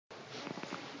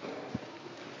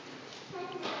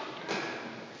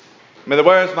May the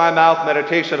words of my mouth,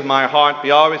 meditation of my heart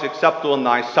be always acceptable in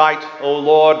thy sight, O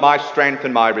Lord, my strength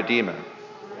and my Redeemer.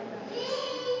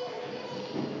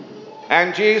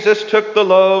 And Jesus took the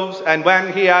loaves, and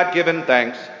when he had given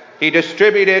thanks, he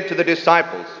distributed to the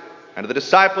disciples, and the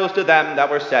disciples to them that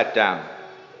were set down.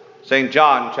 St.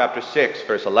 John chapter 6,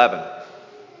 verse 11.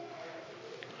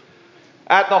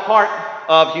 At the heart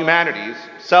of humanity's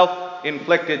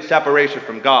self-inflicted separation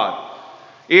from God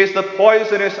is the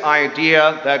poisonous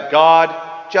idea that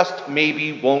God just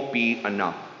maybe won't be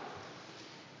enough.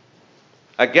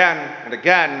 Again and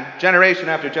again, generation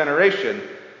after generation,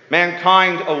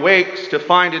 mankind awakes to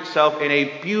find itself in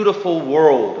a beautiful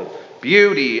world of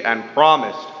beauty and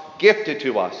promise gifted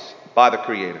to us by the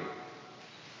Creator.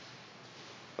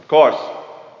 Of course,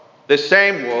 this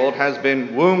same world has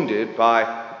been wounded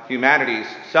by humanity's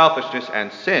selfishness and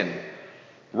sin,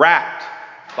 racked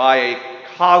by a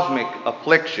cosmic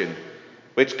affliction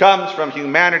which comes from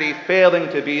humanity failing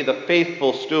to be the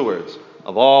faithful stewards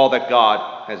of all that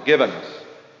God has given us.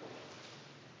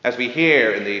 As we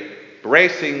hear in the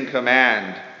bracing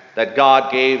command that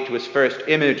God gave to his first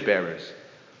image bearers,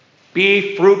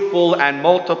 be fruitful and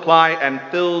multiply and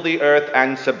fill the earth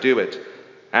and subdue it,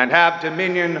 and have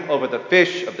dominion over the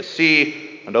fish of the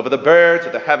sea and over the birds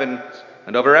of the heavens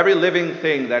and over every living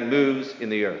thing that moves in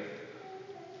the earth.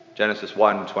 Genesis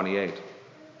 1:28.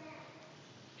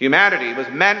 Humanity was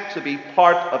meant to be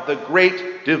part of the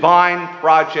great divine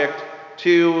project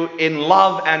to, in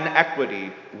love and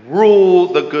equity, rule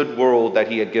the good world that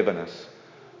he had given us.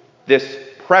 This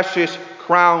precious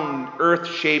crowned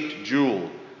earth-shaped jewel,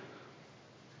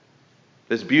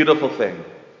 this beautiful thing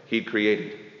he'd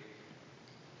created.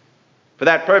 For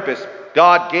that purpose,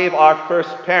 God gave our first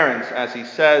parents, as he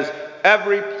says,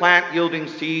 every plant-yielding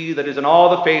seed that is in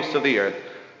all the face of the earth,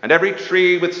 and every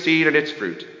tree with seed in its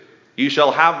fruit. You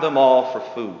shall have them all for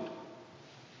food.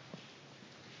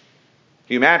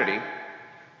 Humanity,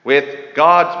 with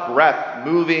God's breath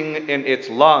moving in its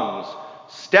lungs,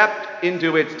 stepped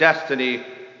into its destiny,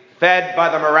 fed by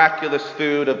the miraculous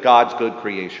food of God's good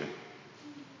creation.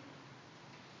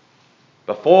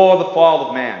 Before the fall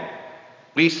of man,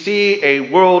 we see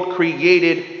a world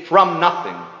created from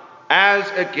nothing as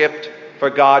a gift for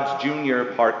God's junior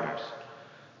partners.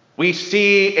 We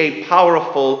see a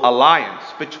powerful alliance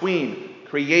between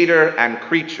creator and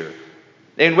creature,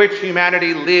 in which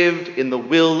humanity lived in the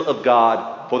will of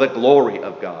God for the glory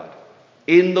of God.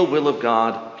 In the will of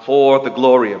God for the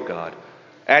glory of God.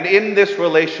 And in this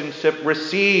relationship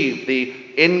received the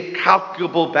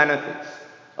incalculable benefits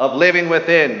of living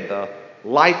within the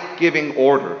life-giving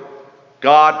order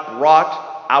God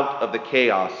brought out of the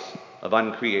chaos of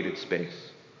uncreated space.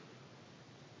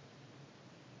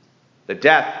 The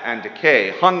death and decay,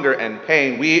 hunger and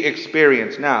pain we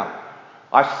experience now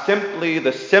are simply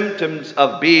the symptoms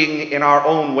of being in our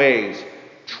own ways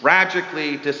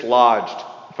tragically dislodged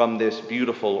from this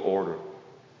beautiful order.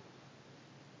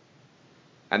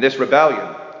 And this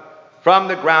rebellion from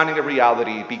the grounding of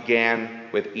reality began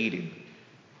with Eden.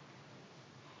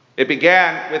 It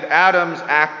began with Adam's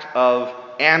act of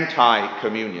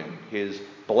anti-communion, his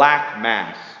black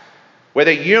mass, where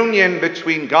the union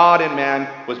between God and man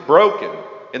was broken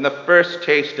in the first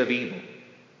taste of evil.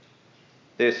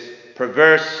 This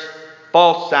perverse,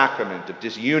 false sacrament of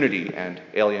disunity and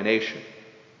alienation.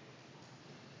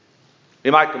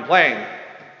 You might complain,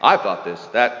 I thought this,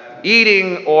 that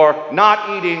eating or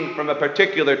not eating from a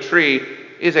particular tree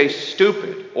is a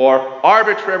stupid or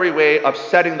arbitrary way of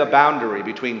setting the boundary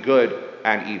between good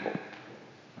and evil.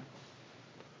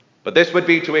 But this would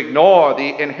be to ignore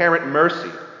the inherent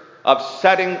mercy of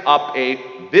setting up a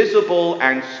visible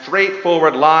and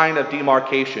straightforward line of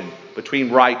demarcation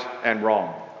between right and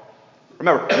wrong.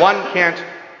 Remember, one can't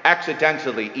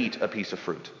accidentally eat a piece of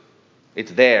fruit.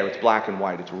 It's there, it's black and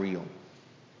white, it's real.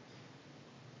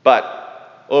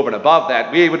 But over and above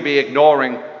that, we would be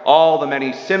ignoring all the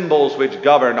many symbols which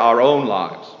govern our own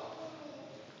lives.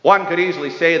 One could easily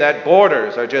say that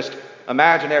borders are just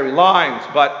imaginary lines,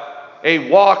 but a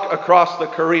walk across the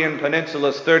Korean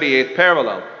Peninsula's 38th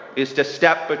parallel is to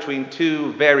step between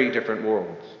two very different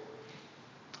worlds.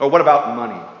 Or what about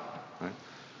money? Right?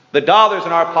 The dollars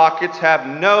in our pockets have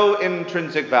no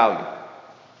intrinsic value.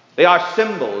 They are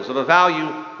symbols of a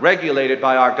value regulated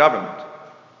by our government.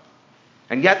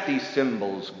 And yet these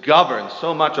symbols govern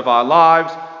so much of our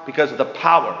lives because of the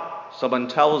power someone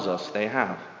tells us they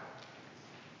have.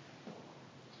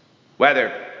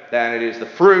 Whether then it is the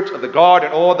fruit of the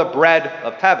garden or the bread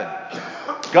of heaven,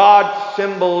 God's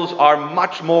symbols are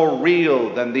much more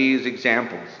real than these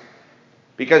examples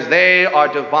because they are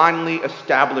divinely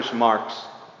established marks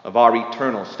of our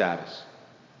eternal status.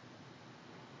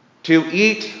 To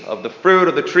eat of the fruit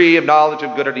of the tree of knowledge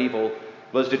of good and evil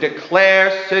was to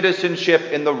declare citizenship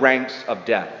in the ranks of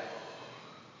death.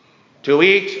 To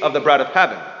eat of the bread of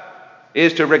heaven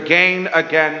is to regain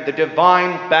again the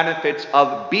divine benefits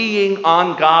of being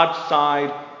on God's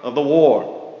side of the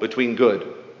war between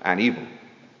good and evil.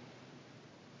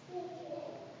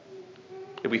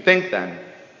 If we think then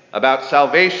about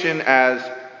salvation as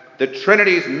the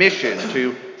Trinity's mission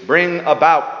to bring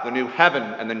about the new heaven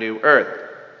and the new earth,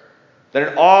 then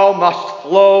it all must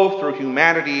flow through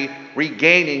humanity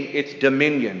regaining its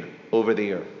dominion over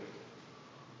the earth.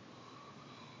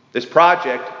 This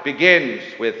project begins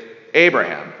with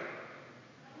Abraham,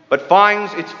 but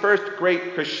finds its first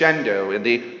great crescendo in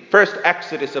the first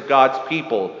exodus of God's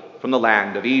people from the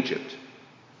land of Egypt,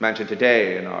 mentioned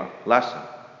today in our lesson.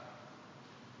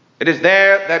 It is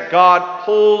there that God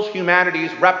pulls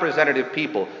humanity's representative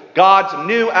people, God's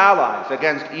new allies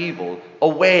against evil,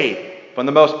 away from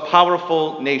the most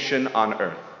powerful nation on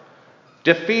earth,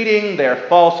 defeating their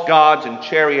false gods and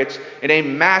chariots in a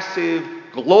massive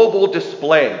global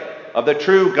display of the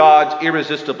true God's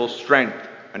irresistible strength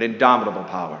and indomitable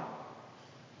power.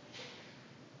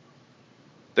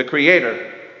 The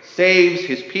Creator saves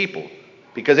his people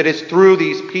because it is through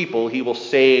these people he will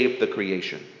save the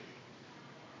creation.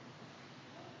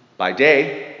 By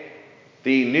day,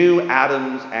 the new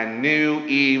Adams and new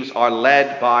Eves are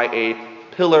led by a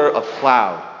pillar of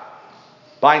cloud.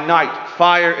 By night,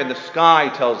 fire in the sky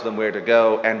tells them where to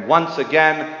go, and once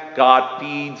again, God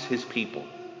feeds his people.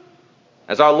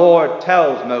 As our Lord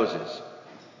tells Moses,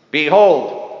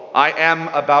 "Behold, I am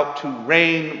about to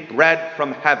rain bread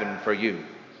from heaven for you."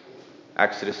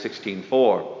 Exodus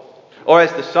 16:4. Or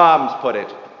as the Psalms put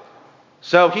it,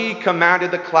 "So he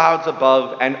commanded the clouds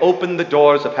above and opened the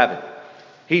doors of heaven.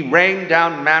 He rained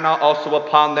down manna also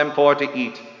upon them for to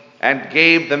eat, and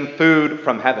gave them food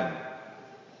from heaven.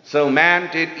 So man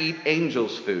did eat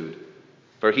angels' food,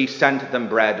 for he sent them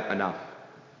bread enough."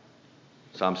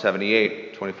 Psalm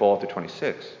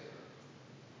 78:24-26.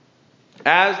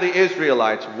 As the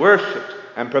Israelites worshipped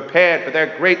and prepared for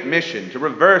their great mission to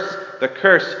reverse the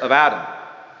curse of Adam,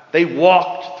 they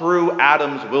walked through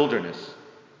Adam's wilderness,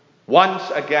 once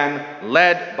again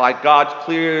led by God's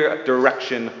clear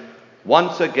direction,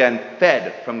 once again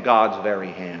fed from God's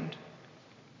very hand.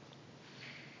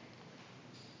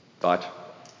 But,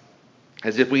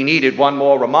 as if we needed one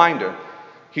more reminder,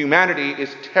 humanity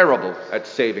is terrible at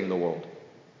saving the world.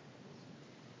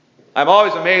 I'm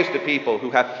always amazed at people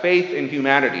who have faith in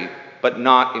humanity but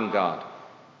not in God.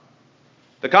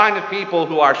 The kind of people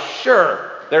who are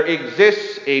sure there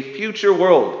exists a future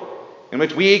world in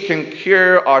which we can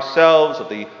cure ourselves of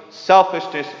the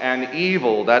selfishness and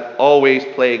evil that always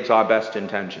plagues our best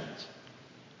intentions.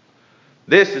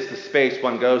 This is the space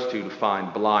one goes to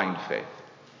find blind faith,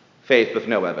 faith with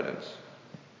no evidence.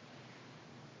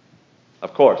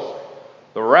 Of course,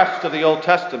 the rest of the Old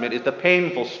Testament is the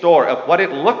painful story of what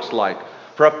it looks like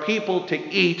for a people to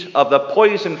eat of the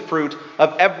poison fruit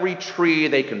of every tree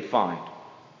they can find.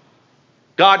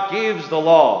 God gives the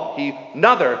law,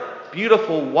 another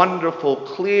beautiful, wonderful,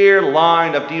 clear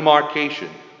line of demarcation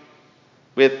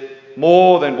with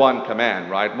more than one command,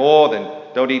 right? More than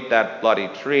don't eat that bloody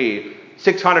tree.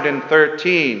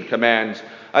 613 commands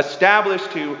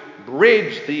established to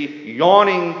bridge the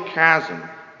yawning chasm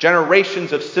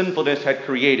generations of sinfulness had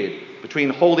created between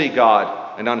holy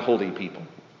God and unholy people.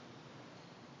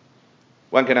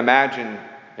 One can imagine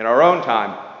in our own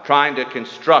time trying to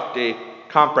construct a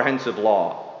comprehensive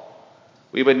law.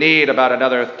 We would need about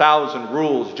another 1,000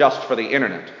 rules just for the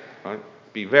internet. Right?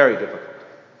 It'd be very difficult.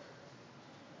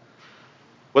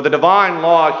 What the divine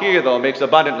law here, though, makes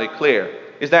abundantly clear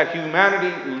is that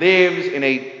humanity lives in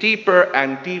a deeper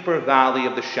and deeper valley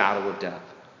of the shadow of death,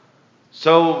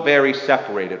 so very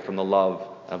separated from the love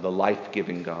of the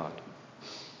life-giving God.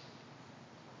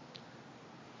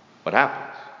 What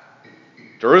happens?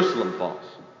 Jerusalem falls.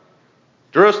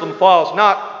 Jerusalem falls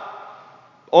not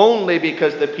only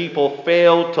because the people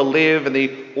failed to live in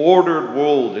the ordered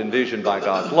world envisioned by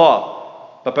God's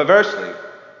law, but perversely,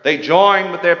 they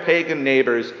joined with their pagan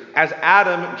neighbors as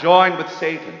Adam joined with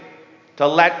Satan to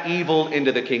let evil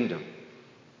into the kingdom.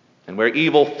 And where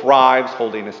evil thrives,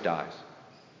 holiness dies.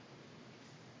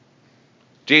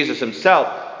 Jesus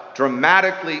himself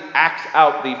dramatically acts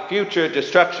out the future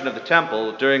destruction of the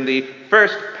temple during the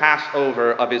first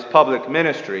Passover of his public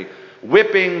ministry,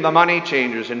 whipping the money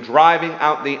changers and driving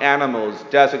out the animals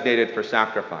designated for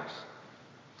sacrifice.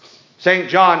 St.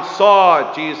 John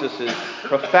saw Jesus'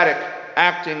 prophetic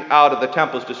acting out of the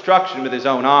temple's destruction with his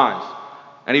own eyes.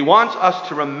 And he wants us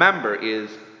to remember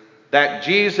is that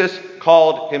Jesus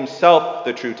called himself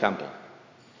the true temple.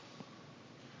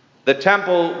 The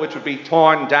temple which would be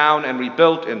torn down and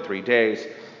rebuilt in 3 days.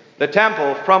 The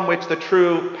temple from which the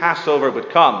true Passover would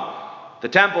come. The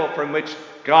temple from which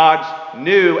God's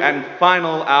new and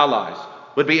final allies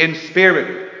would be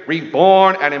inspirited,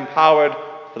 reborn, and empowered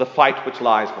for the fight which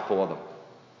lies before them.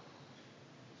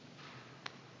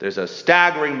 There's a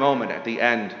staggering moment at the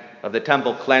end of the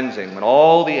temple cleansing when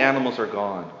all the animals are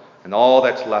gone and all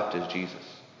that's left is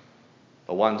Jesus,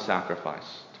 the one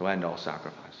sacrifice to end all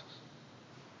sacrifices.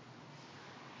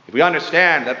 If we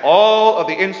understand that all of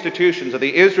the institutions of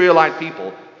the Israelite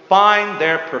people find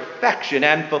their perfection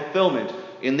and fulfillment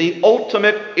in the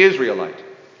ultimate Israelite,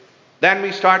 then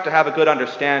we start to have a good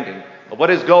understanding of what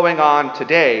is going on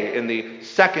today in the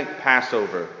second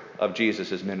Passover of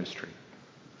Jesus' ministry.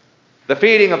 The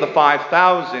feeding of the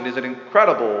 5,000 is an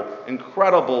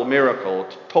incredible miracle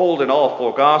told in all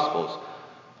 4 Gospels,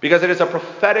 because it is a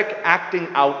prophetic acting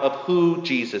out of who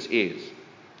Jesus is.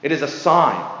 It is a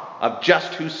sign of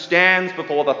just who stands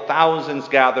before the thousands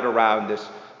gathered around this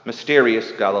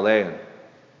mysterious Galilean.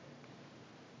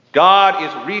 God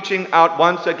is reaching out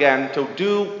once again to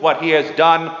do what he has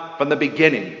done from the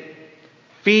beginning: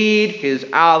 feed his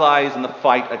allies in the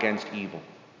fight against evil.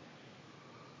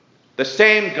 The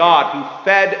same God who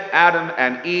fed Adam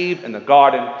and Eve in the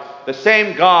garden, the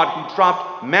same God who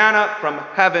dropped manna from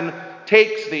heaven,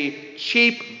 takes the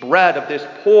cheap bread of this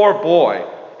poor boy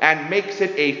and makes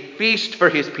it a feast for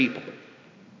his people.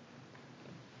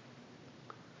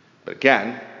 But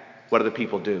again, what do the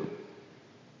people do?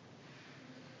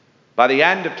 By the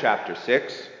end of chapter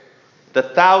 6, the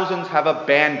thousands have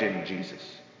abandoned Jesus.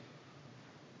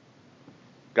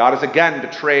 God is again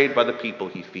betrayed by the people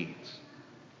he feeds.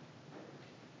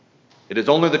 It is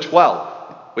only the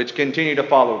 12 which continue to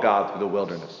follow God through the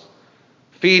wilderness,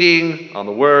 feeding on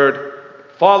the word,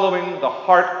 following the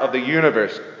heart of the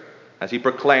universe as he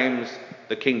proclaims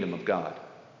the kingdom of God.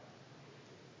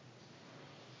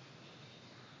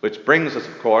 Which brings us,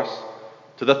 of course,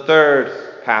 to the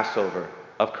third Passover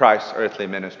of Christ's earthly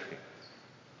ministry,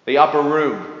 the upper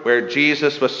room where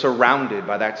Jesus was surrounded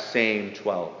by that same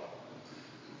 12.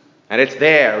 And it's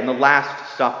there in the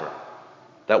Last Supper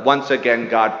that once again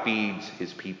God feeds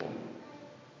his people.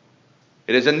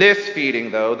 It is in this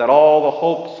feeding, though, that all the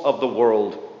hopes of the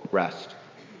world rest.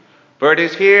 For it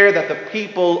is here that the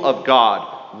people of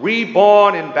God,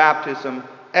 reborn in baptism,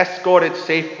 escorted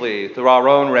safely through our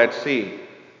own Red Sea,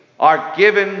 are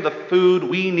given the food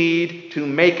we need to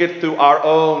make it through our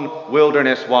own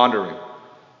wilderness wandering,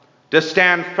 to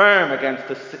stand firm against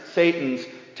Satan's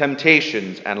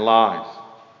temptations and lies.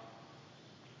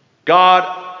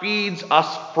 God feeds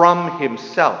us from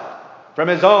himself, from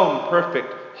his own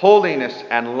perfect holiness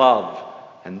and love,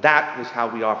 and that is how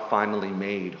we are finally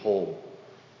made whole.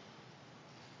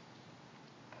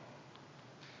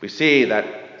 We see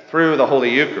that through the Holy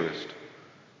Eucharist,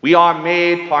 we are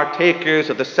made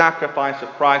partakers of the sacrifice of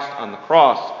Christ on the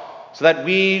cross, so that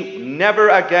we never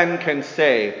again can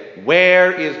say,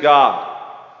 "Where is God?"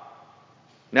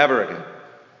 Never again.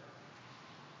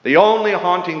 The only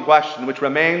haunting question which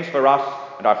remains for us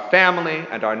and our family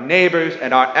and our neighbors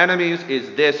and our enemies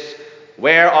is this: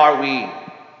 where are we?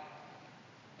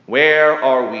 Where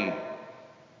are we?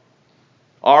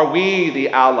 Are we the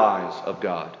allies of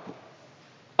God?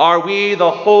 Are we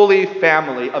the holy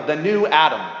family of the new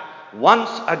Adam, once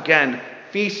again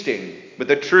feasting with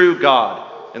the true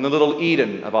God in the little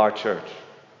Eden of our church?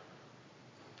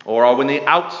 Or are we on the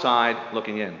outside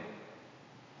looking in,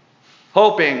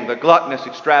 hoping the gluttonous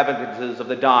extravagances of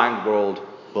the dying world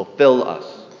will fill us,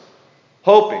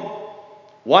 hoping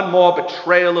one more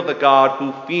betrayal of the God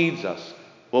who feeds us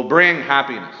will bring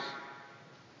happiness,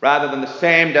 rather than the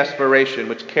same desperation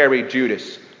which carried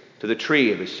Judas to the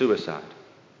tree of his suicide?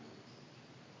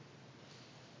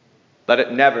 Let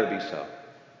it never be so.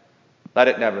 Let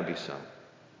it never be so.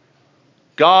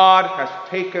 God has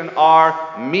taken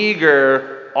our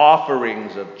meager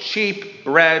offerings of cheap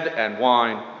bread and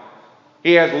wine.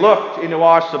 He has looked into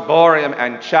our ciborium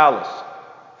and chalice,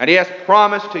 and he has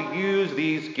promised to use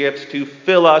these gifts to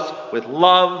fill us with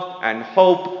love and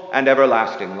hope and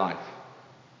everlasting life.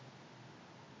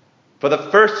 For the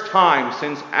first time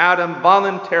since Adam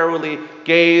voluntarily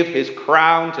gave his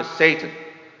crown to Satan,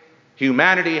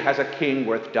 humanity has a king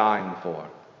worth dying for.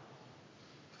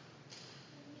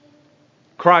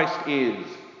 Christ is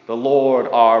the Lord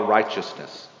our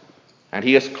righteousness, and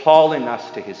he is calling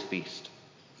us to his feast.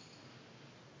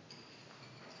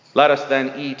 Let us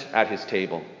then eat at his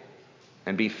table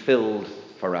and be filled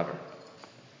forever.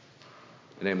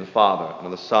 In the name of the Father, and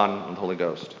of the Son, and of the Holy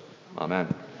Ghost. Amen.